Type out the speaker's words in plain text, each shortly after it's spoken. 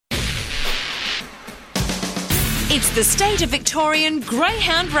It's the state of Victorian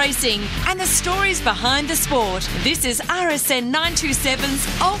greyhound racing and the stories behind the sport. This is RSN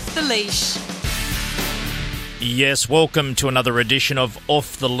 927's Off the Leash. Yes, welcome to another edition of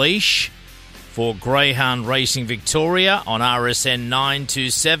Off the Leash for Greyhound Racing Victoria on RSN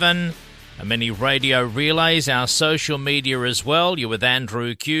 927. And many radio relays, our social media as well. You're with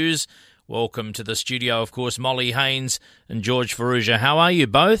Andrew Hughes. Welcome to the studio, of course, Molly Haynes and George Farrugia. How are you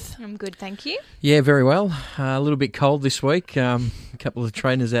both? I'm good, thank you. Yeah, very well. A little bit cold this week. A couple of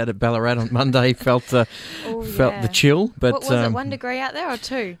trainers out at Ballarat on Monday felt the chill. But what was it, 1 degree out there or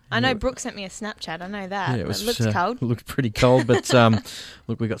 2? I know Brooke sent me a Snapchat, I know that. Yeah, it looks cold. It looked pretty cold, but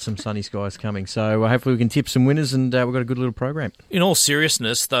look, we've got some sunny skies coming. So hopefully we can tip some winners and we've got a good little program. In all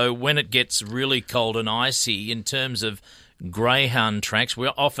seriousness, though, when it gets really cold and icy in terms of greyhound tracks, we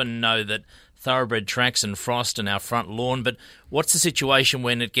often know that thoroughbred tracks and frost in our front lawn, but what's the situation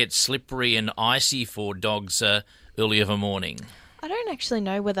when it gets slippery and icy for dogs early of a morning? I don't actually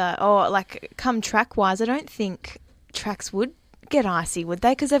know whether, come track-wise, I don't think tracks would get icy, would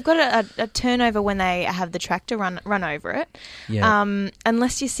they? Because they've got a turnover when they have the tractor run over it. Yeah.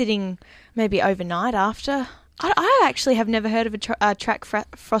 Unless you're sitting maybe overnight after. I actually have never heard of a track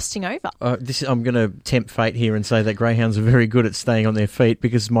frosting over. I'm going to tempt fate here and say that greyhounds are very good at staying on their feet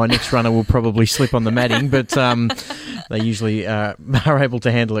because my next runner will probably slip on the matting, but they usually are able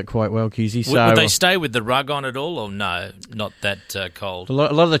to handle it quite well, Cusey. So, would they stay with the rug on at all, or no, not that cold? A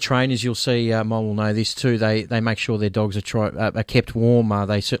lot of the trainers, you'll see, Mol will know this too, they make sure their dogs are kept warm.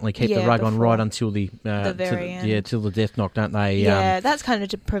 They certainly keep the rug on right until the very end. Yeah, till the death knock, don't they? Yeah, that's kind of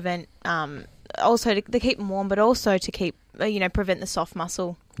to prevent... also to keep them warm, but also to keep prevent the soft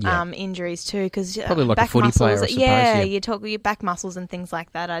muscle injuries too. Because probably like a footy player, I suppose. Yeah, you talk your back muscles and things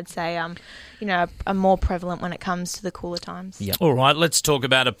like that. I'd say are more prevalent when it comes to the cooler times. Yep. All right, let's talk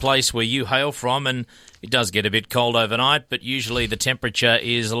about a place where you hail from, and it does get a bit cold overnight, but usually the temperature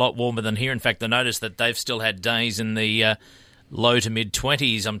is a lot warmer than here. In fact, I noticed that they've still had days in the low to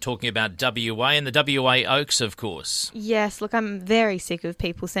mid-20s. I'm talking about WA and the WA Oaks, of course. Yes, look, I'm very sick of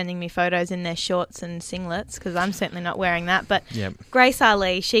people sending me photos in their shorts and singlets because I'm certainly not wearing that. But Grace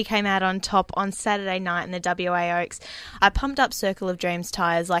Ali, she came out on top on Saturday night in the WA Oaks. I pumped up Circle of Dreams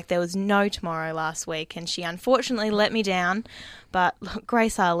tyres like there was no tomorrow last week, and she unfortunately let me down. But look,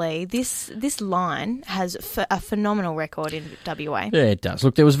 Grace Ali, this line has a phenomenal record in WA. Yeah, it does.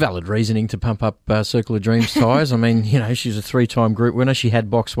 Look, there was valid reasoning to pump up Circle of Dreams tyres. I mean, she's a 3-time group winner. She had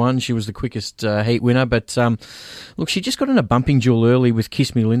box 1. She was the quickest heat winner. But look, she just got in a bumping duel early with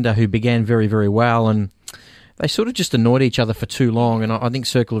Kiss Me Linda, who began very, very well, and they sort of just annoyed each other for too long, and I think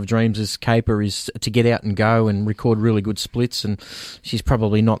Circle of Dreams' caper is to get out and go and record really good splits, and she's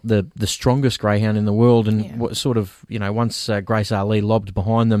probably not the strongest greyhound in the world, and what sort of, once Grace Ali lobbed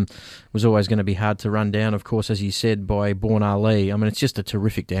behind them, was always going to be hard to run down, of course, as you said, by Born Ali. I mean, it's just a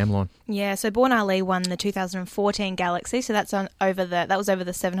terrific dam line. Yeah, so Born Ali won the 2014 Galaxy, so that was over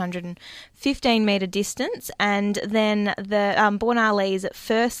the 715-metre distance, and then the Born Ali's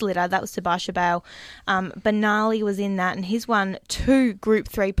first litter, that was Tabasha Bale, Benali was in that, and he's won 2 Group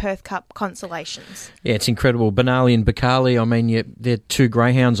 3 Perth Cup consolations. Yeah, it's incredible. Benali and Bakali, I mean, they're 2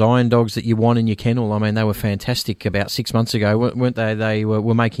 greyhounds, iron dogs that you want in your kennel. I mean, they were fantastic about 6 months ago, weren't they? They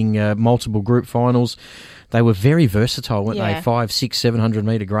were making multiple group finals. They were very versatile, weren't they? 500, 600,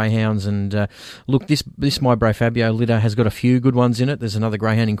 700-metre greyhounds. And look, this My Bro Fabio litter has got a few good ones in it. There's another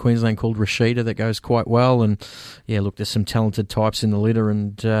greyhound in Queensland called Rashida that goes quite well. And yeah, look, there's some talented types in the litter.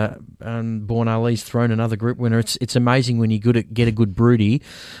 And Born Ali's thrown another group winner. It's amazing when you get a good broody.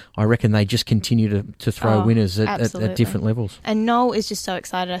 I reckon they just continue to throw winners at different levels. And Noel is just so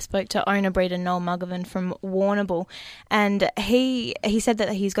excited. I spoke to owner breeder Noel Muggovan from Warrnambool, and he said that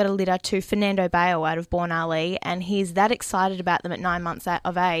he's got a litter to Fernando Bale out of Born Ali, and he's that excited about them at 9 months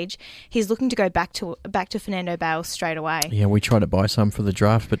of age. He's looking to go back to Fernando Bale straight away. Yeah, we tried to buy some for the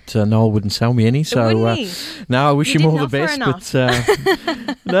draft, but Noel wouldn't sell me any. So no, I wish him all the best. But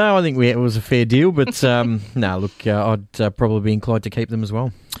no, I think it was a fair deal. But no, look, I'd probably be inclined to keep them as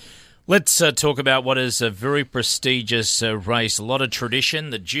well. Let's talk about what is a very prestigious race, a lot of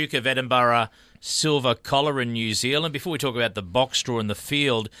tradition, the Duke of Edinburgh Silver Collar in New Zealand. Before we talk about the box draw in the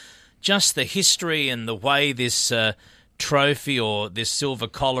field, just the history and the way this trophy or this silver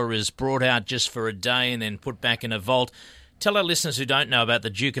collar is brought out just for a day and then put back in a vault. Tell our listeners who don't know about the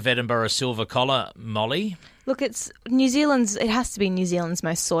Duke of Edinburgh Silver Collar, Molly. Look, it has to be New Zealand's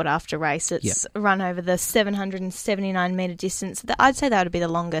most sought-after race. It's run over the 779-metre distance. I'd say that would be the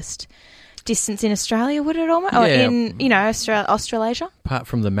longest distance in Australia, would it almost? Or in, Australasia? Apart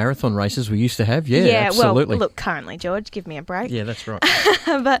from the marathon races we used to have, absolutely. Well, look, currently, George, give me a break. Yeah, that's right.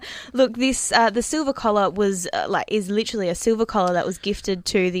 But look, this the silver collar is literally a silver collar that was gifted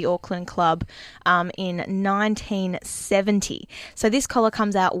to the Auckland Club in 1970. So this collar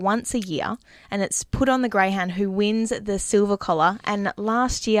comes out once a year, and it's put on the greyhound who wins the silver collar. And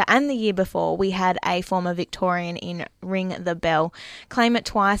last year and the year before, we had a former Victorian in Ring the Bell claim it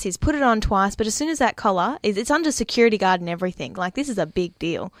twice. He's put it on twice, but as soon as that collar it's under security guard and everything. Like, this is a big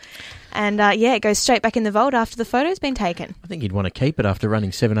deal. And, it goes straight back in the vault after the photo's been taken. I think you'd want to keep it after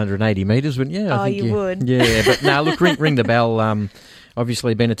running 780 metres, wouldn't you? I think you would. Yeah, but no, look, Ring the Bell,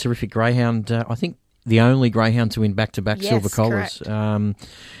 obviously been a terrific greyhound. I think the only greyhound to win back-to-back silver collars.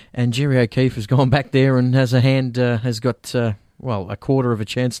 And Jerry O'Keefe has gone back there and has got a quarter of a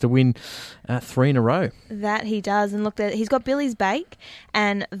chance to win 3 in a row. That he does. And look, he's got Billy's Bake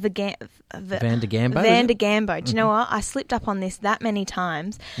and Van de Gambo. Do you know what? I slipped up on this that many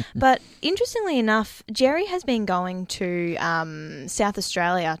times. But interestingly enough, Jerry has been going to South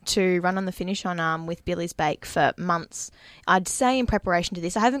Australia to run on the finish on arm with Billy's Bake for months. I'd say in preparation to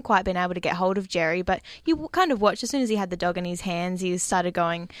this. I haven't quite been able to get hold of Jerry, but you kind of watched as soon as he had the dog in his hands, he started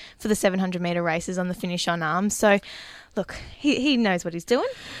going for the 700-metre races on the finish on arm. So, look, he knows what he's doing.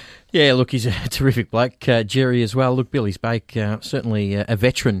 Yeah, look, he's a terrific bloke. Jerry as well. Look, Billy's Bake, certainly a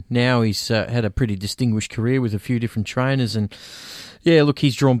veteran now. He's had a pretty distinguished career with a few different trainers. And, look,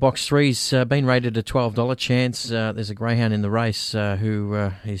 he's drawn box 3. He's been rated a $12 chance. There's a greyhound in the race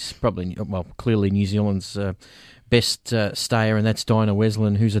who is probably, clearly New Zealand's best stayer, and that's Dinah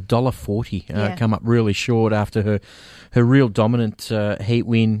Wesleyan, who's $1.40. Come up really short after her real dominant heat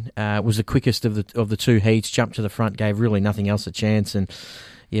win. Was the quickest of the 2 heats, jumped to the front, gave really nothing else a chance. And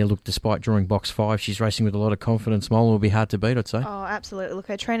look, despite drawing box 5, she's racing with a lot of confidence. Mole will be hard to beat, I'd say. Oh, absolutely. Look,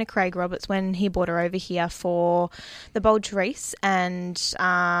 her trainer Craig Roberts, when he brought her over here for the Bold Therese, and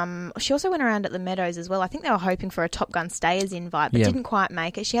she also went around at the Meadows as well. I think they were hoping for a Top Gun Stayers invite, but didn't quite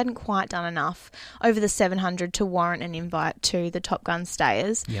make it. She hadn't quite done enough over the 700 to warrant an invite to the Top Gun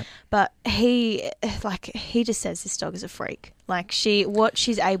Stayers. Yep. But he just says this dog is a freak. Like, what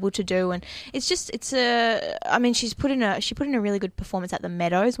she's able to do, and she put in a really good performance at the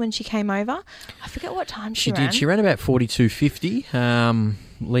Meadows when she came over. I forget what time she ran. She ran about 42.50,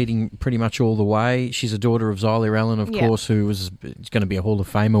 leading pretty much all the way. She's a daughter of Zyler Allen, of course, who was going to be a Hall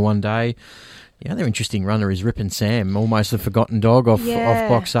of Famer one day. The other interesting runner is Ripon Sam, almost a forgotten dog off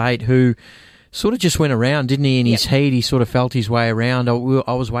box 8, who sort of just went around, didn't he, in his heat? He sort of felt his way around. I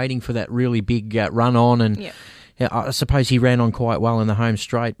was waiting for that really big run on, and I suppose he ran on quite well in the home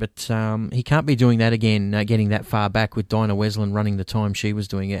straight, but he can't be doing that again, getting that far back with Dinah Wesleyan running the time she was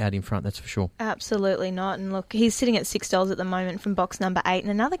doing it out in front, that's for sure. Absolutely not. And look, he's sitting at $6 at the moment from box number 8. And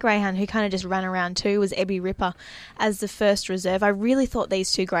another greyhound who kind of just ran around too was Ebby Ripper as the first reserve. I really thought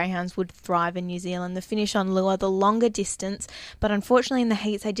these 2 greyhounds would thrive in New Zealand. The finish on lure, the longer distance, but unfortunately in the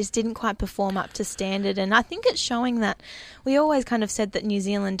heats they just didn't quite perform up to standard. And I think it's showing that we always kind of said that New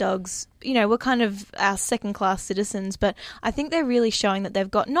Zealand dogs, we're kind of our second-class citizens, but I think they're really showing that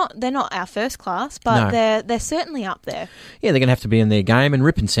they're not our first class, but they're certainly up there. Yeah, they're going to have to be in their game, and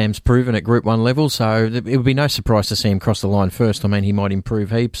Ripon Sam's proven at Group 1 level, so it would be no surprise to see him cross the line first. I mean, he might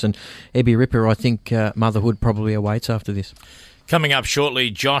improve heaps, and Ebby Ripper, I think motherhood probably awaits after this. Coming up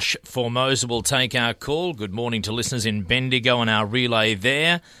shortly, Josh Formosa will take our call. Good morning to listeners in Bendigo on our relay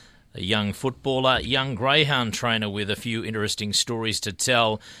there. A young footballer, young greyhound trainer with a few interesting stories to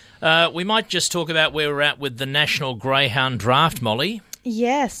tell. We might just talk about where we're at with the National Greyhound Draft, Molly.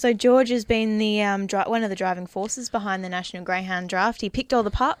 Yes, so George has been the one of the driving forces behind the National Greyhound Draft. He picked all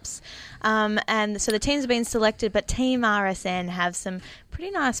the pups, and so the teams have been selected, but Team RSN have some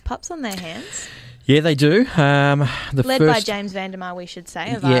pretty nice pups on their hands. Yeah, they do. Led by James Vandermeer, we should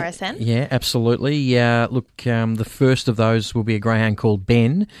say, of RSN. Yeah, absolutely. Look, the first of those will be a greyhound called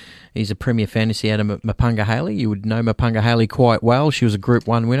Ben. He's a Premier Fantasy out of Mapunga Haley. You would know Mapunga Haley quite well. She was a Group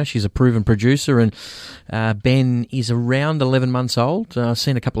 1 winner. She's a proven producer. And Ben is around 11 months old. I've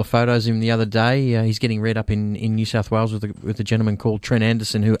seen a couple of photos of him the other day. He's getting reared up in New South Wales with a gentleman called Trent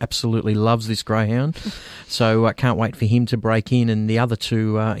Anderson, who absolutely loves this greyhound. So I can't wait for him to break in. And the other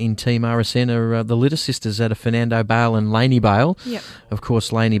 2 in Team RSN are the litter sisters that are Fernando Bale and Laney Bale. Yep. Of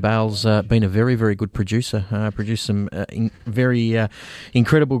course, Laney Bale's been a very, very good producer. Produced some very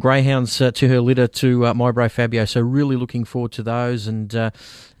incredible greyhounds to her litter to My Bro Fabio. So really looking forward to those. And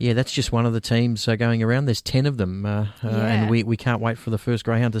that's just one of the teams going around. There's 10 of them, and we can't wait for the first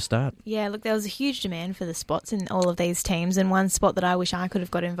greyhound to start. Yeah, look, there was a huge demand for the spots in all of these teams, and one spot that I wish I could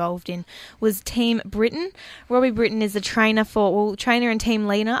have got involved in was Team Britain. Robbie Britton is the trainer and team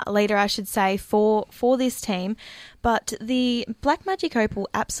leader, I should say, for this team. But the Black Magic Opal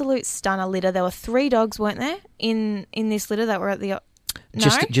absolute stunner litter. There were 3 dogs, weren't there, in this litter that were at the... No?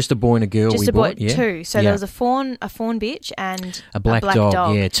 Just a boy and a girl. Just we a boy, bought, yeah. 2. So there was a fawn bitch and a black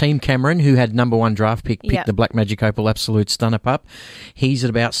dog. Yeah, Team Cameron, who had number 1 draft pick, picked the Black Magic Opal absolute stunner pup. He's at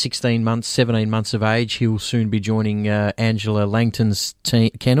about 17 months of age. He will soon be joining Angela Langton's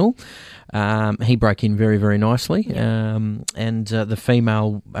kennel. He broke in very, very nicely. Yeah. And the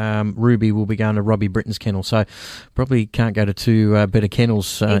female Ruby will be going to Robbie Britton's kennel. So probably can't go to 2 better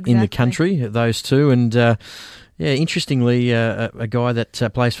kennels in the country, those 2. And interestingly, a guy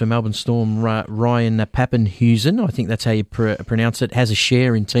that plays for Melbourne Storm, Ryan Pappenhuisen, I think that's how you pronounce it, has a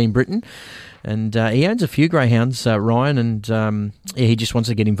share in Team Britain. And he owns a few greyhounds, Ryan, and he just wants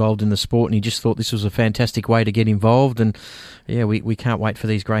to get involved in the sport, and he just thought this was a fantastic way to get involved. And we can't wait for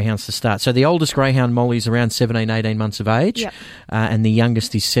these greyhounds to start. So the oldest greyhound, Molly, is around 17, 18 months of age, and the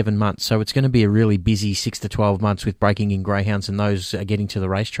youngest is 7 months. So it's going to be a really busy 6 to 12 months with breaking in greyhounds and those getting to the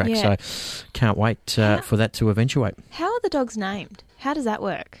racetrack. Yeah. So can't wait for that to eventuate. How are the dogs named? How does that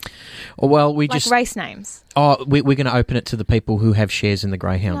work? Well, race names. Oh, we're going to open it to the people who have shares in the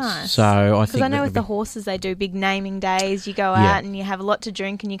greyhounds. Nice. So I think because I know with the horses they do big naming days. You go out and you have a lot to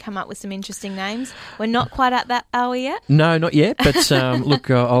drink and you come up with some interesting names. We're not quite at that, are we yet? No, not yet. But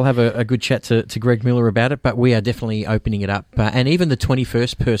look, I'll have a good chat to Greg Miller about it. But we are definitely opening it up, and even the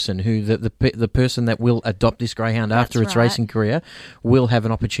 21st person, who the person that will adopt this greyhound after its racing career, will have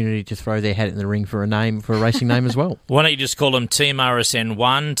an opportunity to throw their hat in the ring for a racing name as well. Why don't you just call them Team RSN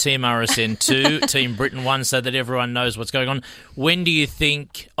 1, Team RSN 2, Team Britain 1, so that everyone knows what's going on. When do you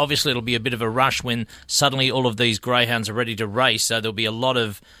think, obviously it'll be a bit of a rush when suddenly all of these greyhounds are ready to race, so there'll be a lot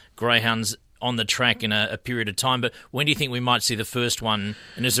of greyhounds on the track in a period of time, but when do you think we might see the first one,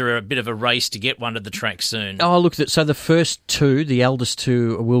 and is there a bit of a race to get one to the track soon? Oh, look, so the first 2, the eldest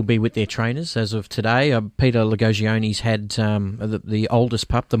 2, will be with their trainers as of today. Peter Lagogione's had the oldest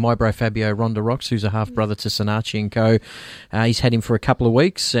pup, the My Bro Fabio Ronda Rocks, who's a half-brother to Sanachi and Co. He's had him for a couple of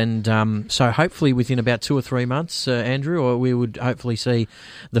weeks, and so hopefully within about 2 or 3 months, Andrew, we would hopefully see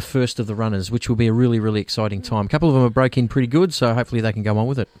the first of the runners, which will be a really, really exciting time. A couple of them have broke in pretty good, so hopefully they can go on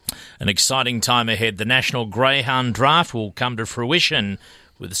with it. An exciting time ahead. The National Greyhound Draft will come to fruition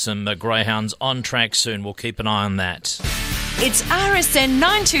with some greyhounds on track soon. We'll keep an eye on that. It's RSN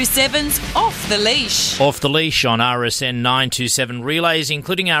 927's Off the Leash. Off the Leash on RSN 927 relays,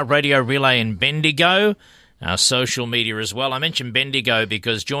 including our radio relay in Bendigo, our social media as well. I mentioned Bendigo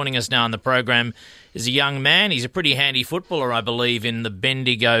because joining us now on the program is a young man. He's a pretty handy footballer, I believe, in the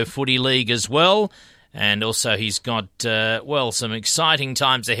Bendigo Footy League as well. And also he's got, some exciting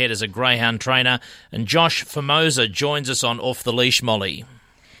times ahead as a greyhound trainer. And Josh Formosa joins us on Off the Leash, Molly.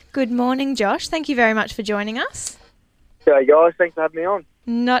 Good morning, Josh. Thank you very much for joining us. G'day, guys. Thanks for having me on.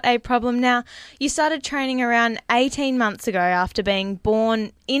 Not a problem. Now, you started training around 18 months ago after being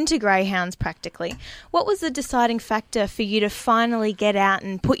born into greyhounds practically. What was the deciding factor for you to finally get out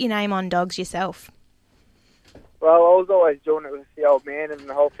and put your name on dogs yourself? Well, I was always doing it with the old man and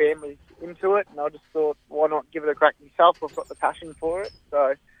the whole family into it, and I just thought, why not give it a crack myself? I've got the passion for it,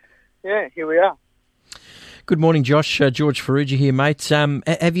 so yeah, here we are. Good morning, Josh. George Farrugia here, mate.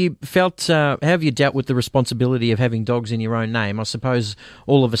 Have you dealt with the responsibility of having dogs in your own name? I suppose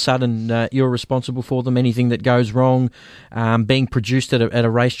all of a sudden you're responsible for them. Anything that goes wrong, being produced at a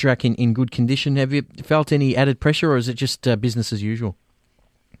racetrack in good condition. Have you felt any added pressure, or is it just business as usual?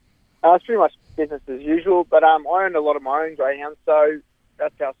 It's pretty much business as usual, but I owned a lot of my own greyhounds, so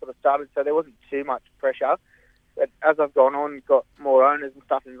that's how I sort of started. So there wasn't too much pressure. But as I've gone on, got more owners and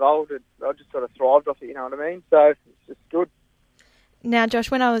stuff involved, and I just sort of thrived off it, you know what I mean? So it's just good. Now,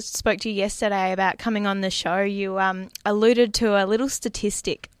 Josh, when I spoke to you yesterday about coming on the show, you alluded to a little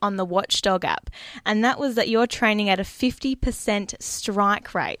statistic on the Watchdog app, and that was that you're training at a 50%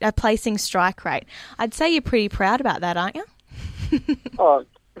 strike rate, a placing strike rate. I'd say you're pretty proud about that, aren't you? Oh,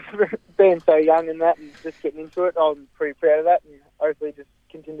 being so young and that and just getting into it, I'm pretty proud of that, and hopefully just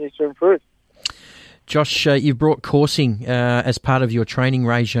continues to improve. Josh, you've brought coursing as part of your training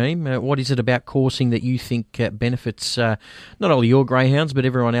regime. What is it about coursing that you think benefits not only your greyhounds but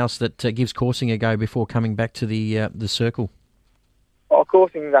everyone else that gives coursing a go before coming back to the circle? Oh,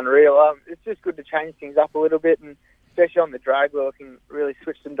 coursing's unreal. It's just good to change things up a little bit, and especially on the drag where I can really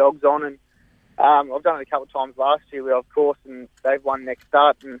switch some dogs on. And I've done it a couple of times last year where I've coursed and they've won next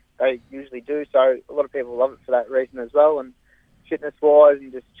start, and they usually do. So a lot of people love it for that reason as well. And fitness-wise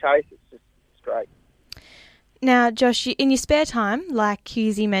and just chase, it's great. Now, Josh, in your spare time, like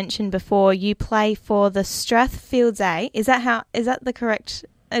Husey mentioned before, you play for the Strathfields A. Is that how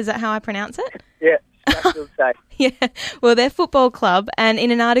I pronounce it? Yeah, Strathfields A. Yeah, well, they're football club, and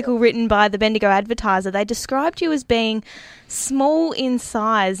in an article written by the Bendigo Advertiser, they described you as being small in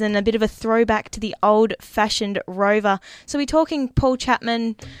size and a bit of a throwback to the old-fashioned rover. So we're talking Paul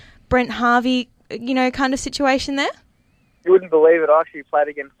Chapman, Brent Harvey, kind of situation there? You wouldn't believe it. I actually played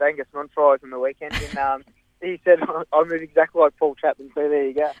against Angus Monfries on the weekend, and he said I move exactly like Paul Chapman, so there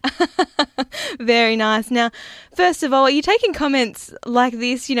you go. Very nice. Now, first of all, are you taking comments like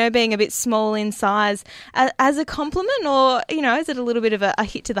this, being a bit small in size, as a compliment, or, is it a little bit of a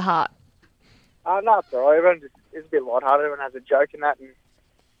hit to the heart? No, it's all right. Everyone is a bit lighthearted. Everyone has a joke in that, and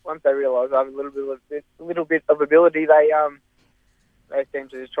once they realise I have a little bit of ability, they seem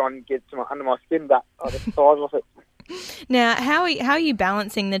to just try and get under my skin, but I just size off it. Now, how are you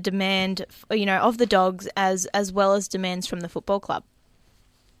balancing the demand, of the dogs as well as demands from the football club?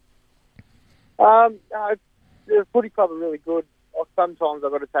 The footy club are really good. Sometimes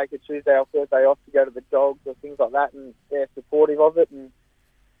I've got to take a Tuesday or Thursday off to go to the dogs or things like that, and they're supportive of it. And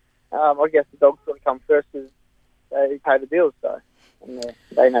I guess the dogs got to come first because they pay the bills, and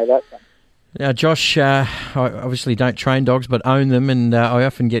they know that. So. Now, Josh, I obviously don't train dogs but own them, and I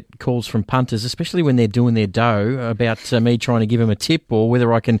often get calls from punters, especially when they're doing their dough, about me trying to give them a tip or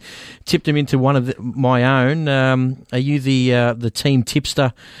whether I can tip them into one of my own. Are you the team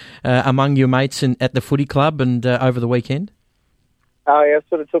tipster among your mates at the footy club and over the weekend? Oh, yeah, I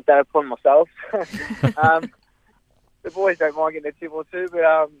sort of took that upon myself. The boys don't mind getting a tip or two, but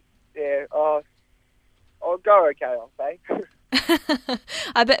I'll go okay, I'll say.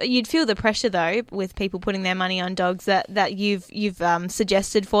 I bet you'd feel the pressure though with people putting their money on dogs that you've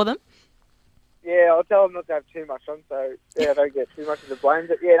suggested for them. Yeah, I'll tell them not to have too much on, so I don't get too much of the blame.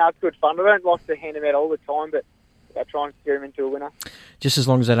 But yeah, it's good fun. I don't like to hand them out all the time, but I try and steer them into a winner. Just as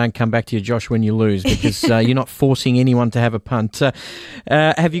long as they don't come back to you, Josh, when you lose, because you're not forcing anyone to have a punt.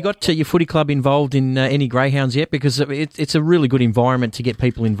 Have you got your footy club involved in any greyhounds yet? Because it's a really good environment to get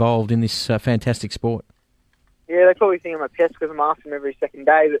people involved in this fantastic sport. Yeah, they probably think I'm a pest because I'm asking them every second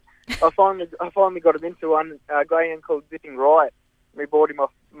day. But I finally got him into one, a greyhound called Zipping Riot. We bought him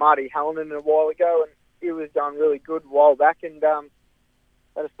off Marty Hallinan a while ago, and he was going really good a while back, and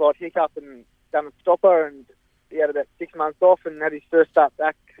had a slight hiccup and done a stopper, and he had about 6 months off and had his first start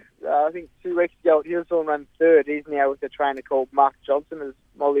back, I think 2 weeks ago at Hillsville, ran third. He's now with a trainer called Mark Johnson, as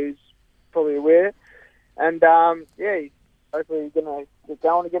Molly's probably aware. And he's hopefully going to get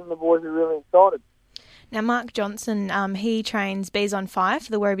going again, and the boys are really excited. Now, Mark Johnson, he trains Bees on Fire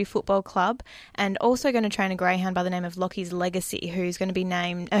for the Werribee Football Club, and also going to train a greyhound by the name of Lockie's Legacy, who's going to be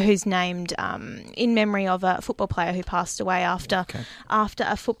named in memory of a football player who passed away after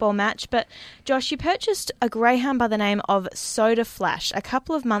a football match. But Josh, you purchased a greyhound by the name of Soda Flash a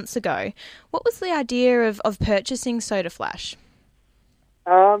couple of months ago. What was the idea of purchasing Soda Flash?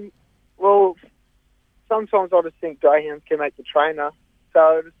 Well, sometimes I just think greyhounds can make the trainer, so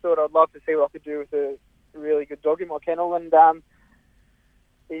I just thought I'd love to see what I could do with a really good dog in my kennel, and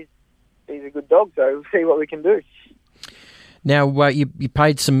he's a good dog, so we'll see what we can do. Now, you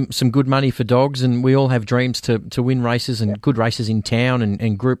paid some good money for dogs, and we all have dreams to win races and good races in town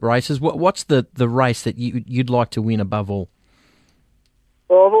and group races. What's the race that you'd like to win above all?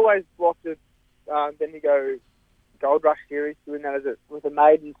 Well, I've always liked the Bendigo Gold Rush series, to win that with a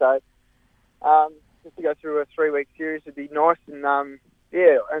maiden, so just to go through a 3-week series would be nice, and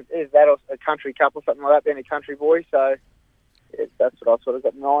and is that a country cup or something like that, being a country boy, so that's what I sort of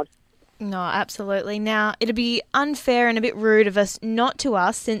got in mind. No, absolutely. Now, it'd be unfair and a bit rude of us not to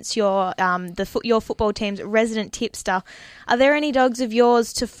ask, since you're your football team's resident tipster. Are there any dogs of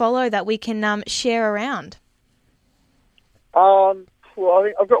yours to follow that we can share around? Well, I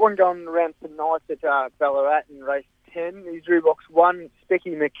think I've got one going around tonight at Ballarat in race 10. He's drew box 1,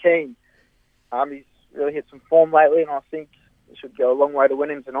 Specky McKean. He's really hit some form lately, and I think he should go a long way to win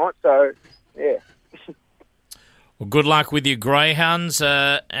him tonight. So, yeah. Well, good luck with your greyhounds.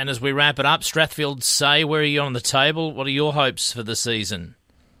 And as we wrap it up, Strathfields say, where are you on the table? What are your hopes for the season?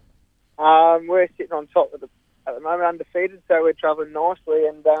 We're sitting on top at the moment, undefeated, so we're travelling nicely,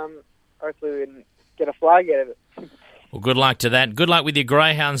 and hopefully we can get a flag out of it. Well, good luck to that. Good luck with your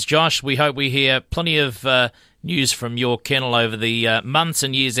greyhounds, Josh. We hope we hear plenty of news from your kennel over the months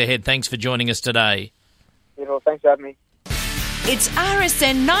and years ahead. Thanks for joining us today. Thanks for having me. It's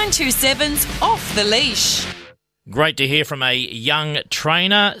RSN 927's Off the Leash. Great to hear from a young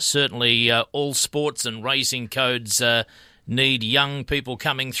trainer. Certainly all sports and racing codes need young people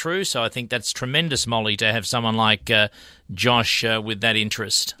coming through, so I think that's tremendous, Molly, to have someone like Josh with that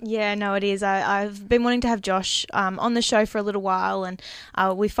interest. Yeah, no, it is. I've been wanting to have Josh on the show for a little while, and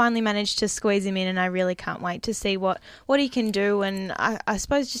we finally managed to squeeze him in, and I really can't wait to see what he can do, and I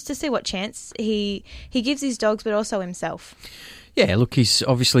suppose just to see what chance he gives his dogs, but also himself. Yeah, look, he's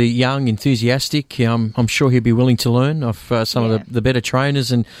obviously young, enthusiastic. I'm sure he'll be willing to learn off some of the better trainers,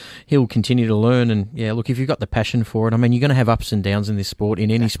 and he'll continue to learn. And, yeah, look, if you've got the passion for it, I mean, you're going to have ups and downs in this sport,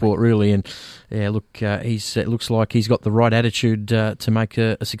 in any sport, really. And, yeah, look, it looks like he's got the right attitude to make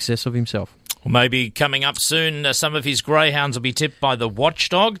a success of himself. Well, maybe coming up soon, some of his greyhounds will be tipped by the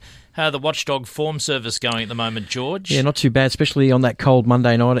Watchdog. How are the Watchdog form service going at the moment, George? Yeah, not too bad, especially on that cold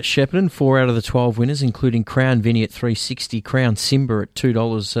Monday night at Shepparton. 4 out of the 12 winners, including Crown Vinny at $3.60, Crown Simba at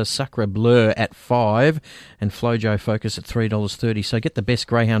 $2, Sacre Bleu at $5, and Flojo Focus at $3.30. So get the best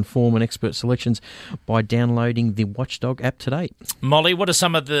greyhound form and expert selections by downloading the Watchdog app today. Molly, what are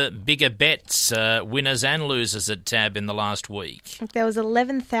some of the bigger bets, winners and losers at Tab in the last week? There was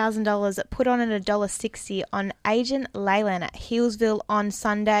 $11,000 put on at $1.60 on Agent Leyland at Hillsville on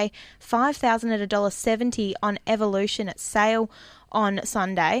Sunday. $5,000 at $1.70 on Evolution at Sale on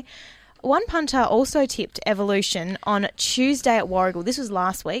Sunday. One punter also tipped Evolution on Tuesday at Warragul. This was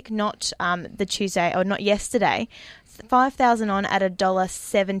last week, not the Tuesday or not yesterday. $5,000 on at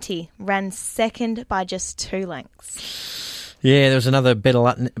 $1.70. Ran second by just 2 lengths. Yeah, there was another better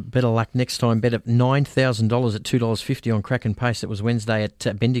luck next time. Bet at $9,000 at $2.50 on Crack and Pace. That was Wednesday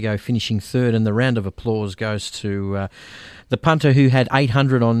at Bendigo, finishing third. And the round of applause goes to the punter who had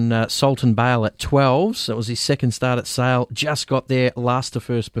 800 on Sultan Bale at 12. So it was his second start at Sale. Just got there, last to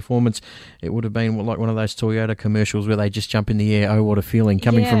first performance. It would have been like one of those Toyota commercials where they just jump in the air. Oh, what a feeling.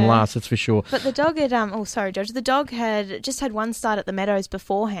 Coming from last, that's for sure. But the dog had, George, the dog had just had one start at the Meadows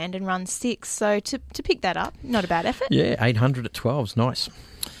beforehand and run 6. So to pick that up, not a bad effort. Yeah, 800 at 12 is nice.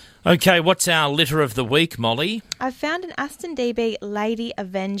 Okay, what's our litter of the week, Molly? I've found an Aston DB Lady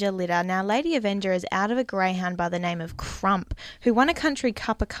Avenger litter. Now, Lady Avenger is out of a greyhound by the name of Crump, who won a country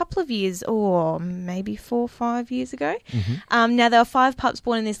cup a couple of years, or maybe 4 or 5 years ago. Mm-hmm. Now, there were 5 pups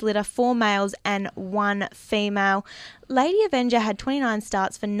born in this litter, 4 males and 1 female. Lady Avenger had 29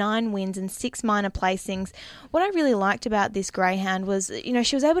 starts for 9 wins and 6 minor placings. What I really liked about this greyhound was,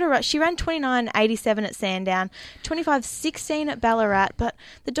 she was able to run. She ran 29.87 at Sandown, 25.16 at Ballarat, but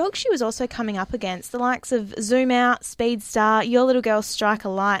the dog she was also coming up against, the likes of Zoom Out, Speed Star, Your Little Girl Strike a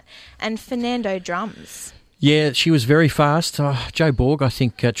Light, and Fernando Drums. Yeah, she was very fast. Joe Borg, I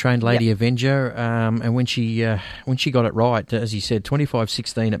think, trained Lady Avenger, and when she got it right, as he said,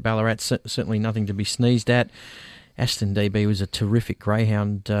 25.16 at Ballarat, certainly nothing to be sneezed at. Aston DB was a terrific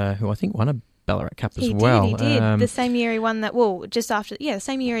greyhound who I think won a Ballarat Cup as well. He did. The same year he won that, the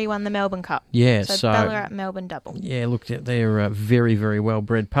same year he won the Melbourne Cup. Yeah, so Ballarat, Melbourne double. Yeah, look, they're very, very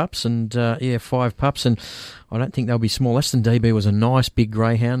well-bred pups, and 5 pups, and I don't think they'll be small. Aston DB was a nice big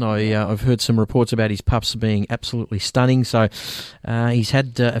greyhound. I've heard some reports about his pups being absolutely stunning, so he's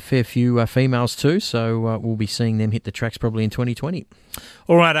had a fair few females too, so we'll be seeing them hit the tracks probably in 2020.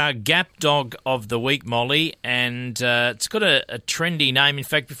 All right, our Gap Dog of the week, Molly, and it's got a trendy name. In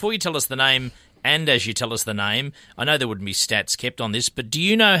fact, before you tell us the name, and as you tell us the name, I know there wouldn't be stats kept on this, but do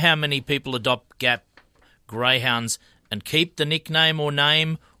you know how many people adopt Gap greyhounds and keep the nickname or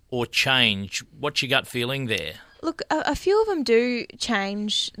name or change? What's your gut feeling there? Look, a few of them do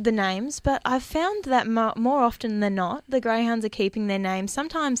change the names, but I've found that more often than not, the greyhounds are keeping their names.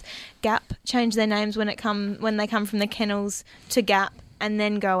 Sometimes Gap change their names when they come from the kennels to Gap and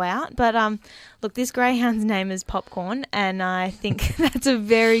then go out. But look, this greyhound's name is Popcorn, and I think that's a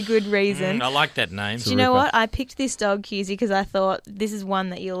very good reason. I like that name. Do you know what? I picked this dog, Husey, because I thought this is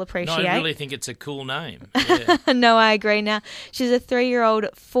one that you'll appreciate. No, I really think it's a cool name. Yeah. No, I agree. Now, she's a 3-year-old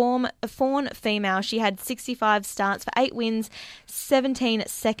fawn female. She had 65 starts for 8 wins, 17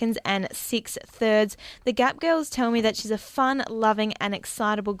 seconds and 6 thirds. The Gap girls tell me that she's a fun, loving and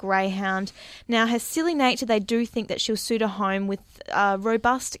excitable greyhound. Now, her silly nature, they do think that she'll suit a home with a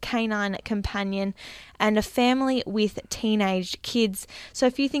robust canine companion and a family with teenage kids. So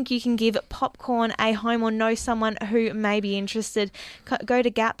if you think you can give Popcorn a home or know someone who may be interested, go to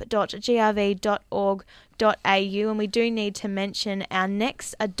gap.grv.org.au and we do need to mention our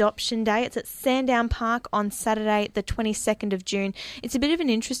next adoption day. It's at Sandown Park on Saturday, the 22nd of June. It's a bit of an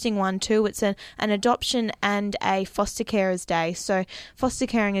interesting one too. It's an adoption and a foster carers day. So foster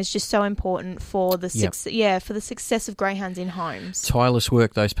caring is just so important for the for the success of greyhounds in homes. Tireless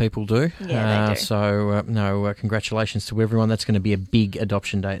work those people do. Yeah, they do. So congratulations to everyone. That's going to be a big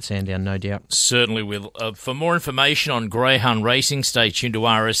adoption day at Sandown, no doubt. Certainly will. For more information on greyhound racing, stay tuned to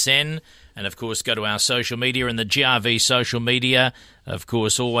RSN. And, of course, go to our social media and the GRV social media. Of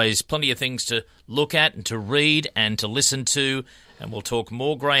course, always plenty of things to look at and to read and to listen to. And we'll talk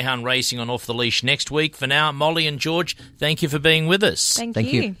more greyhound racing on Off the Leash next week. For now, Molly and George, thank you for being with us. Thank you.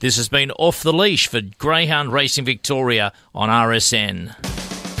 you. This has been Off the Leash for Greyhound Racing Victoria on RSN.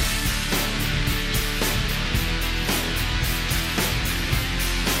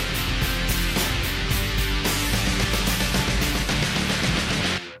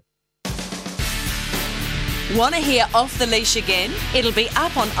 Want to hear Off the Leash again? It'll be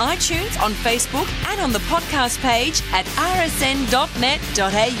up on iTunes, on Facebook and on the podcast page at rsn.net.au.